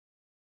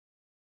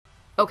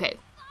Okay,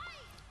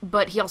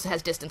 but he also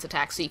has distance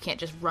attacks, so you can't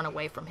just run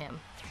away from him,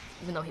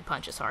 even though he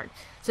punches hard.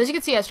 So as you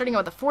can see, I'm starting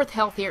out with the 4th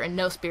health here and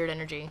no spirit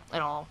energy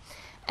at all.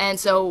 And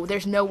so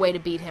there's no way to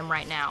beat him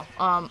right now.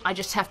 I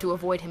just have to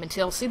avoid him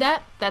until... See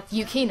that? That's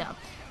Yukina.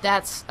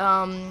 That's,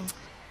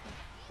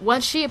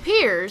 once she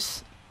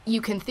appears, you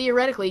can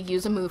theoretically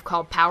use a move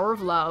called Power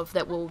of Love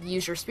that will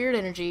use your spirit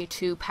energy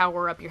to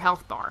power up your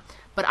health bar.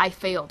 But I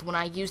failed. When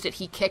I used it,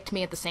 he kicked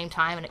me at the same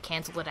time and it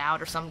canceled it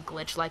out or some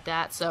glitch like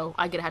that, so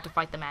I'm gonna have to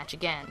fight the match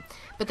again.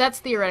 But that's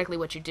theoretically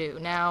what you do.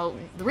 Now,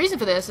 the reason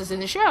for this is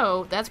in the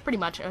show, that's pretty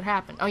much what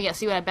happened. Oh yeah,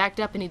 see when I backed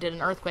up and he did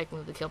an earthquake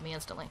move that killed me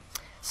instantly.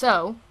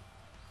 So...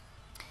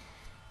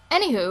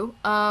 Anywho,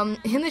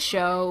 in the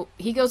show,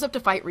 he goes up to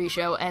fight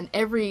Risho, and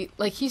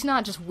he's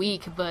not just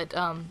weak, but,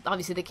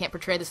 obviously they can't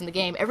portray this in the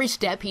game. Every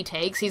step he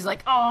takes, he's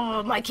like,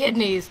 oh, my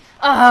kidneys,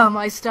 oh,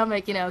 my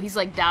stomach, he's,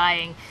 like,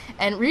 dying.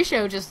 And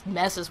Risho just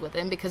messes with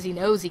him because he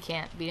knows he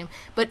can't beat him.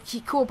 But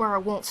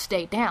Kuwabara won't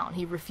stay down.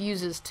 He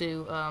refuses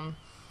to,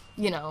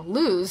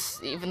 lose,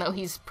 even though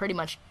he's pretty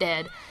much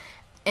dead,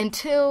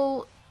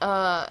 until,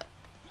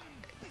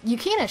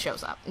 Yukina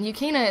shows up. And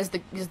Yukina is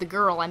the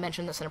girl, I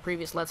mentioned this in a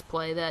previous Let's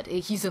Play, that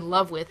he's in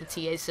love with, the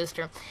TA's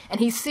sister. And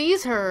he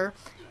sees her,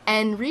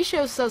 and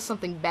Risho says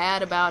something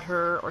bad about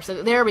her, or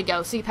so. There we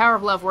go. See, Power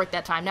of Love worked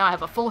that time. Now I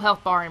have a full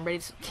health bar and I'm ready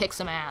to kick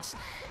some ass.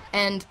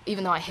 And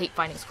even though I hate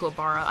fighting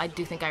Kuwabara, I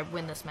do think I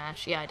win this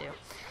match. Yeah, I do.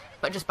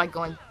 But just by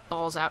going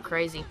balls out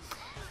crazy.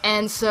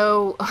 And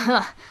so...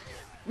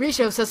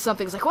 Risho says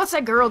something, he's like, what's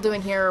that girl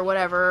doing here, or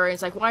whatever, and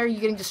he's like, why are you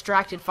getting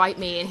distracted, fight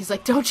me, and he's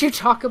like, don't you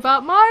talk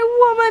about my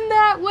woman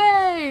that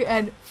way,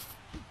 and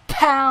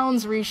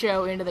pounds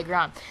Risho into the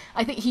ground.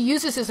 I think he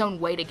uses his own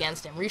weight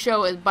against him.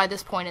 Risho, by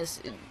this point, is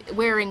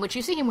wearing, what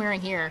you see him wearing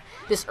here,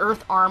 this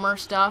earth armor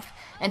stuff,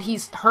 and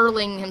he's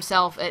hurling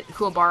himself at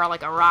Kuwabara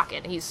like a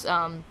rocket. He's,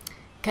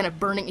 kind of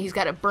burning, he's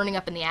got a burning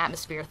up in the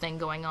atmosphere thing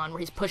going on, where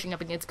he's pushing up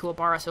against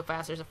Kuwabara so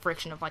fast there's a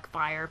friction of, like,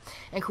 fire,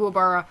 and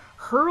Kuwabara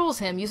hurls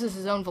him, uses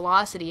his own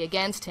velocity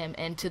against him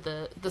into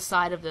the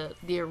side of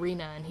the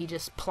arena, and he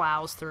just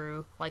plows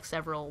through, like,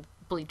 several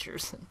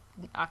bleachers and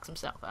knocks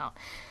himself out.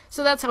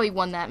 So that's how he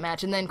won that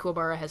match, and then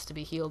Kuwabara has to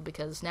be healed,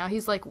 because now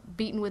he's, like,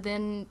 beaten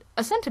within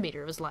a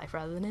centimeter of his life,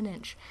 rather than an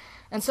inch.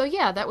 And so,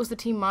 yeah, that was the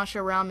Team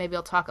Masha round. Maybe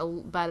I'll talk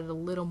about it a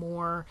little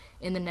more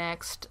in the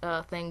next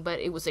thing, but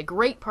it was a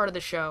great part of the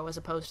show, as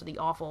opposed to the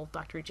awful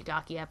Dr.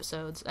 Ichigaki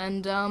episodes,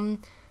 and,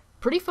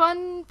 pretty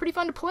fun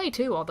to play,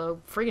 too,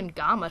 although friggin'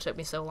 Gamma took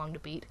me so long to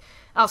beat.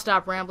 I'll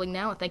stop rambling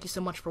now, and thank you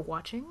so much for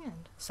watching,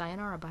 and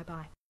sayonara,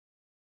 bye-bye.